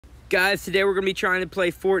Guys, today we're going to be trying to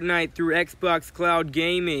play Fortnite through Xbox Cloud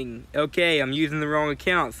Gaming. Okay, I'm using the wrong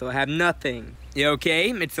account, so I have nothing. Okay,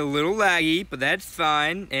 it's a little laggy, but that's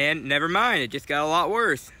fine. And never mind, it just got a lot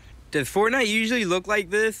worse. Does Fortnite usually look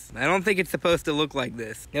like this? I don't think it's supposed to look like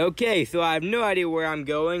this. Okay, so I have no idea where I'm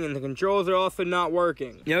going, and the controls are also not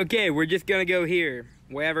working. Okay, we're just going to go here.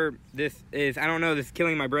 Wherever this is, I don't know, this is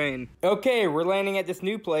killing my brain. Okay, we're landing at this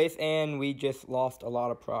new place, and we just lost a lot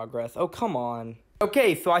of progress. Oh, come on.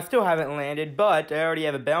 Okay, so I still haven't landed, but I already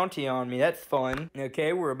have a bounty on me. That's fun.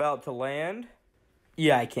 Okay, we're about to land.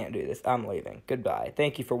 Yeah, I can't do this. I'm leaving. Goodbye.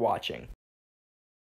 Thank you for watching.